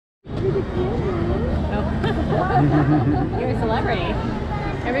Oh. You're a celebrity.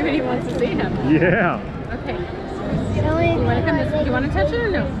 Everybody wants to see him. Yeah. Okay. Do you want to come? Do you want to touch it or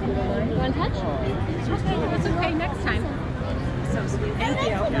no? You want to touch? Okay, it's okay. Next time. So sweet. Thank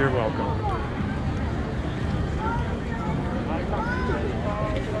you. You're welcome.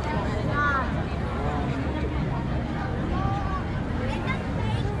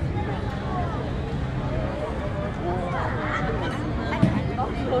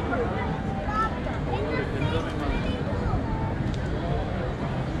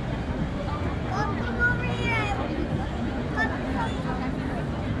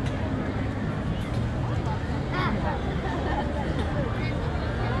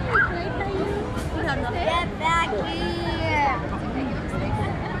 Get back here!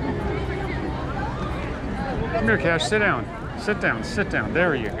 Come here, Cash. Sit down. Sit down. Sit down.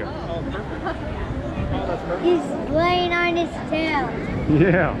 There you go. He's laying on his tail.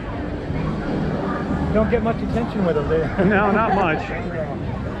 Yeah. Don't get much attention with him, do you? No, not much.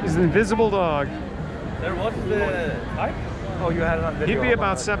 He's an invisible dog. There was the type? Oh, you had it on video. He'd be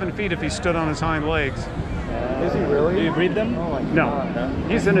about 7 feet if he stood on his hind legs. Is he really? Do you breed them? Oh my God. No.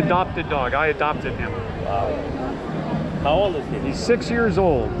 He's an adopted dog. I adopted him. Wow. How old is he? He's 6 years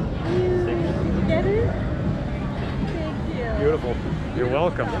old. Get it? Thank you. Beautiful. You're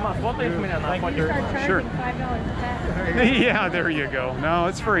welcome. Thank you. Sure. $5 a pet. Yeah, there you go. No,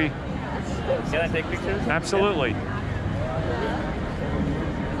 it's free. Can I take pictures? Absolutely.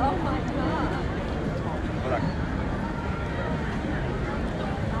 Oh my God.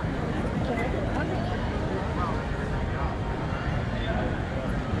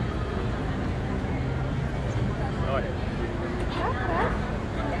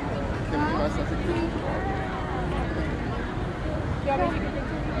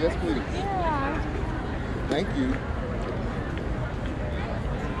 Yes, please. Thank you.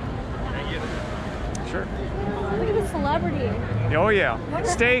 Sure. Look at the celebrity. Oh, yeah.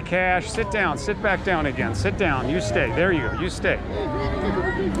 Stay, Cash. Sit down. Sit back down again. Sit down. You stay. There you go. You stay.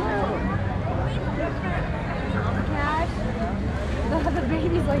 Cash. The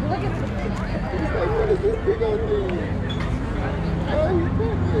baby's like, look at this. What is this big old thing? Oh, you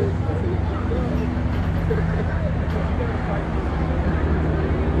got this.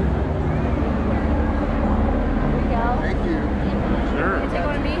 Thank you. Sure. Can you take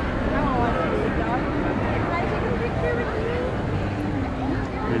one of me? I want one. Can I take a picture with you?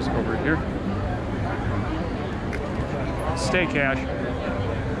 Here's over here. Stay, Cash.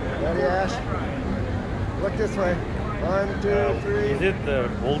 Ready, Ash? Look this way. 1, 2, 3. Is it the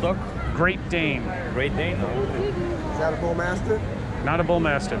bulldog? Great Dane. Great Dane? Is that a bull mastiff? Not a bull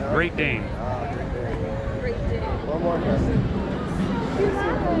mastiff. No. Great Dane. Ah, great day. Great day. One more question.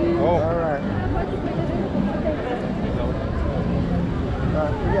 Oh. All right.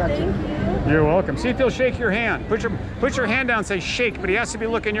 We got you. You're welcome. See if he'll shake your hand. Put your hand down and say shake, but he has to be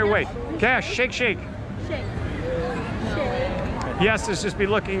looking your way. Cash, shake, shake. Shake. Shake. He has to just be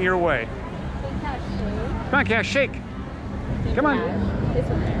looking your way. Come on, Cash, shake. Come on. This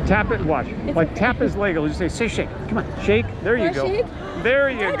one. Tap it, watch. Like tap his leg. Just say shake. Come on, shake. There you go. Shake? There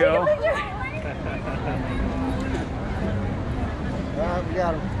you go. We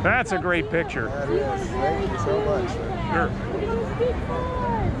got him. That's a great picture. That is. Thank you so much. Sure.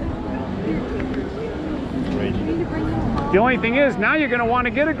 Great. The only thing is, now you're going to want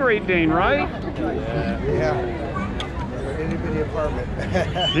to get a Great Dane, right? Yeah. Itty bitty apartment.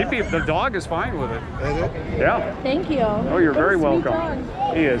 The dog is fine with it. Is it? Yeah. Thank you. Oh, you're very What a sweet welcome.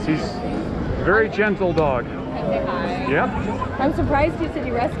 dog. He is. He's a very gentle dog. Say hi. Yep. I'm surprised you said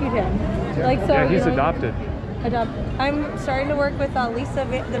you rescued him. Like so. Yeah, he's you know, adopted. I'm starting to work with Lisa,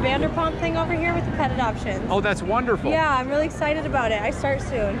 the Vanderpump thing over here with the pet adoptions. Oh, that's wonderful. Yeah, I'm really excited about it. I start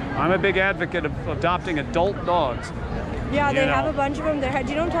soon. I'm a big advocate of adopting adult dogs. Yeah, they You know. have a bunch of them. Do you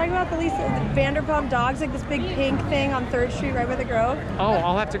know what I'm talking about? The Vanderpump dogs, like this big pink thing on 3rd Street right by the Grove. Oh,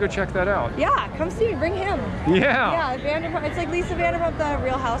 I'll have to go check that out. Yeah, come see me. Bring him. Yeah. Yeah, Vanderpump. It's like Lisa Vanderpump, the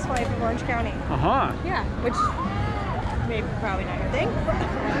Real Housewife of Orange County. Uh-huh. Yeah, which maybe probably not your thing.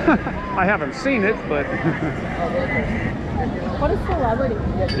 I haven't seen it, but What a celebrity.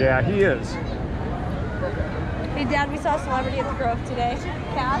 yeah, he is. Hey, Dad, we saw a celebrity at the Grove today.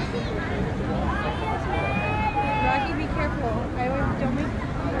 Cash. Rocky, be careful. Don't be.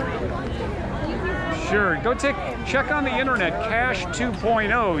 Sure. Go check on the internet, Cash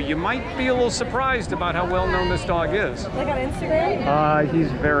 2.0. You might be a little surprised about how well known this dog is. Like on Instagram?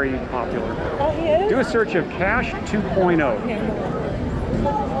 He's very popular. Oh, he is? Do a search of Cash 2.0.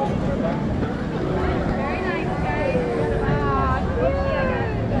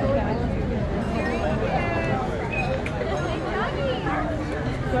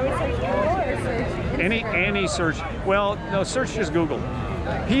 Any search. Well, no, search just Google.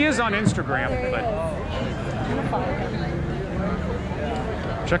 He is on Instagram, but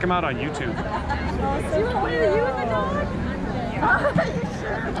check him out on YouTube. Do you want you and the dog?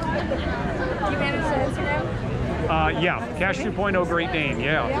 Do you manage to Instagram? Yeah, Cash 2.0 Great Dane.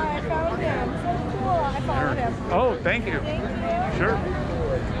 Yeah. Yeah, I found him. So cool. I followed him. Oh, thank you. Sure.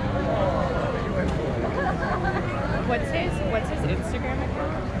 What's his Instagram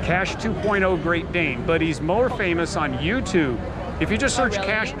account? Cash 2.0 Great Dane, but he's more famous on YouTube. If you just search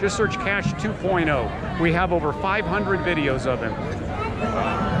Cash 2.0. We have over 500 videos of him.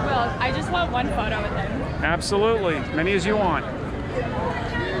 Well, I just want one photo with him. Absolutely, as many as you want.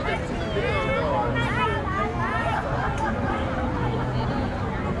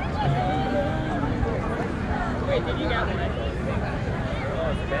 Wait, did you get one?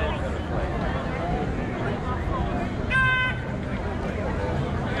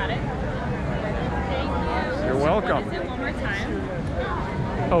 You're welcome. What is it one more time?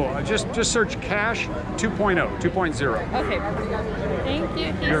 Oh, just search Cash 2.0, 2.0. Okay. Thank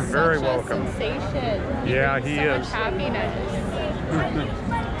you. He's You're very such welcome. a sensation. Yeah, he so is. Much happiness.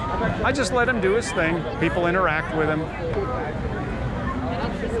 I just let him do his thing. People interact with him.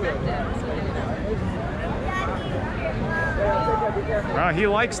 He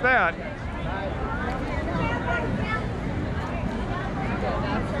likes that.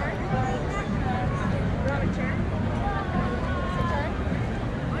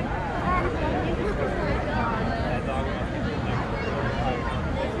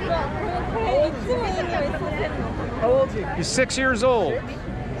 How old is he? He's 6 years old.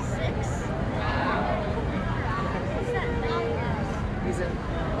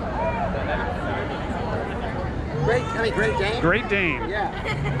 Great Dane? Great Dane. Yeah.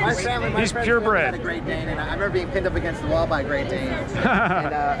 My family, He's friends' purebred. had a Great Dane, and I remember being pinned up against the wall by a Great Dane.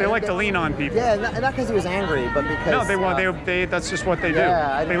 They like to lean on people. Yeah, not because he was angry, but because... No, they want. They. That's just what they do.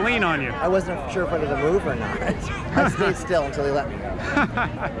 Yeah, They lean on you. I wasn't sure whether to move or not. I stayed still until he let me.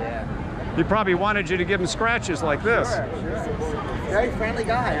 Yeah. He probably wanted you to give him scratches like this. Sure. Very friendly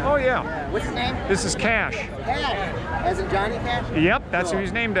guy. Huh? Oh yeah. What's his name? This is Cash. Cash. As in Johnny Cash? Yep, that's who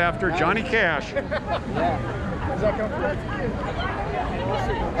he's named after, Johnny Cash. Yeah.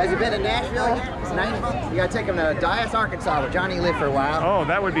 Has he been in Nashville yet? It's Nashville? You gotta take him to Dyess, Arkansas, where Johnny lived for a while. Oh,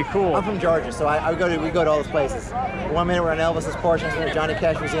 that would be cool. I'm from Georgia, so we go to all those places. 1 minute we're on Elvis's porch, next minute Johnny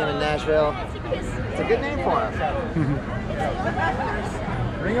Cash Museum in Nashville. It's a good name for us.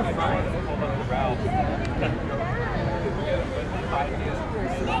 Ring of Fire.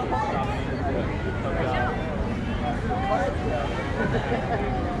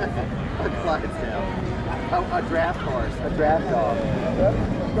 A Clydesdale. Oh, a draft horse, a draft dog.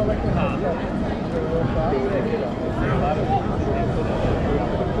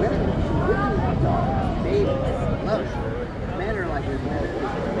 Baby, look, men are like this.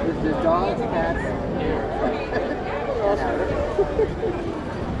 There's dogs, cats.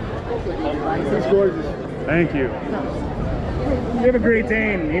 He's gorgeous. Thank you. We have a Great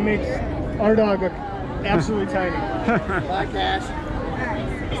Dane. He makes our dog look absolutely tiny. Bye, Cash.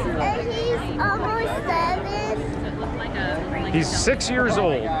 And he's almost 7. He's 6 years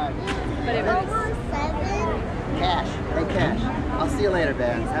old. Almost 7. Cash. Hey, Cash. I'll see you later,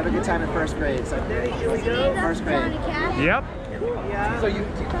 Ben. Have a good time in first grade. So, first grade. Yep. So you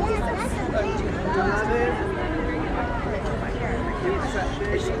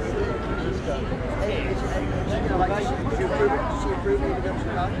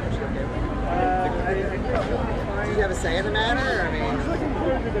do you have a say in the matter? I mean,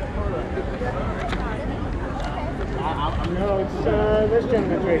 No, it's this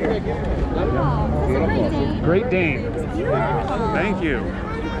gentleman's right here. Great Dane. Thank you.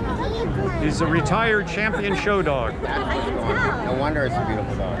 He's a retired champion show dog. no wonder it's a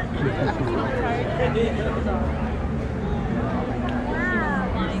beautiful dog.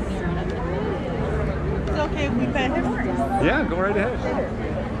 It's okay if we pet him. Yeah, go right ahead.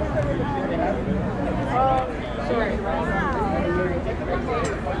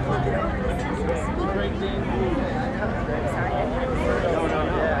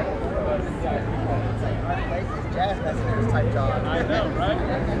 Jazz Messenger's type dog. I know, right? I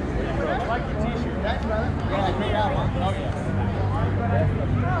like the t-shirt. Thanks, brother. Yeah, great album. Oh, yeah.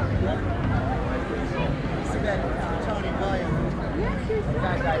 Tony Williams. He's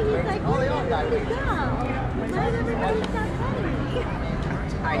like, Oh, they all got wings.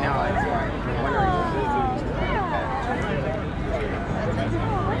 I know, that's right.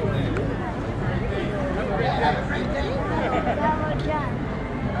 Have a great day.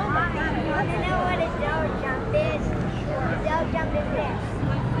 You know what a double jump is? A double jump is this.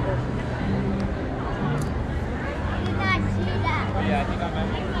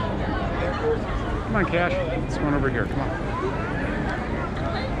 Come on, Cash. Let's go on over here. Come on.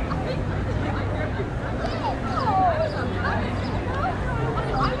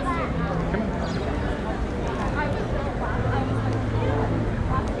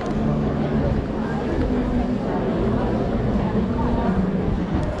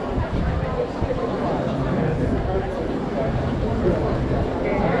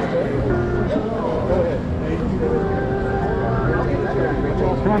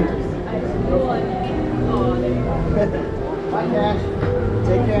 Come on. Bye, Cash.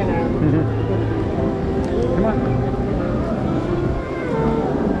 Take care now. Come on.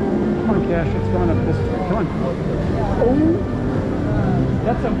 Come on, Cash. It's going up this way. Come on. Oh.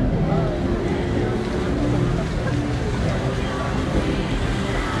 That's a...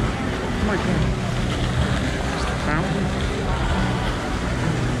 Come on, Cash. Just a fountain.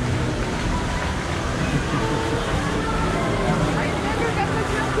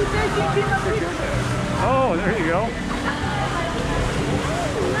 Oh, there you go.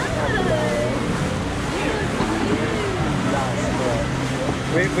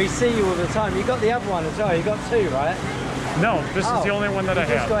 We see you all the time. You got the other one as well. You got two, right? No, this is the only one that I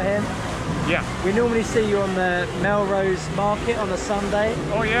just have. got him. Yeah. We normally see you on the Melrose Market on a Sunday.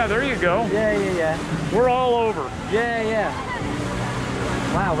 Oh yeah, there you go. Yeah. We're all over. Yeah.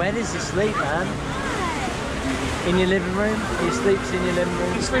 Wow, where does he sleep, man? In your living room? He sleeps in your living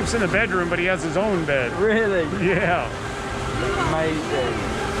room? He sleeps in the bedroom, but he has his own bed. Really? Yeah. Amazing.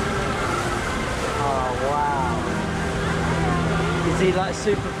 Oh, wow. Is he like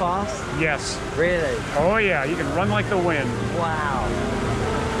super fast? Yes. Really? Oh yeah, he can run like the wind. Wow.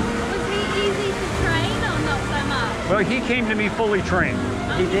 Was he easy to train or not so much? Well, he came to me fully trained.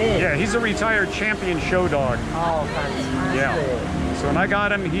 He did? Yeah, he's a retired champion show dog. Oh, fantastic. Yeah. So when I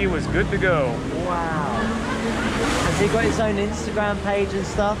got him, he was good to go. Wow. Has he got his own Instagram page and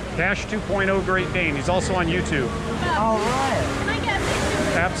stuff? Cash 2.0 Great Dane. He's also on YouTube. Oh, right. Can I get a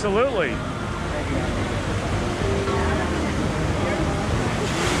picture? Absolutely.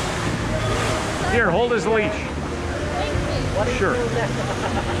 Here, hold his leash. Sure.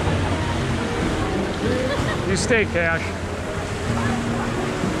 You stay, Cash.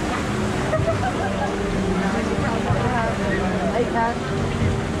 Hey, Cat.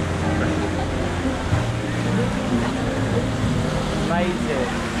 Amazing.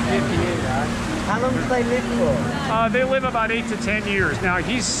 Good for you, though. How long do they live for? They live about 8 to 10 years. Now,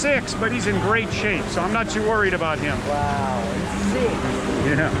 he's 6, but he's in great shape, so I'm not too worried about him. Wow, it's 6.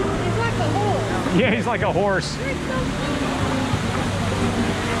 Yeah. He's like a horse. Yeah, he's like a horse. Hey,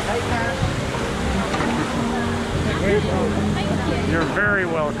 Cat. Thank you. You're very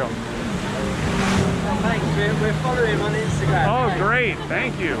welcome. Thanks, we're following him on Instagram. Oh, great.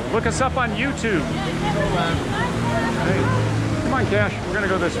 Thank you. Look us up on YouTube. Hey, come on, Cash. We're going to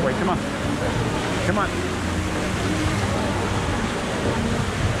go this way. Come on. Come on.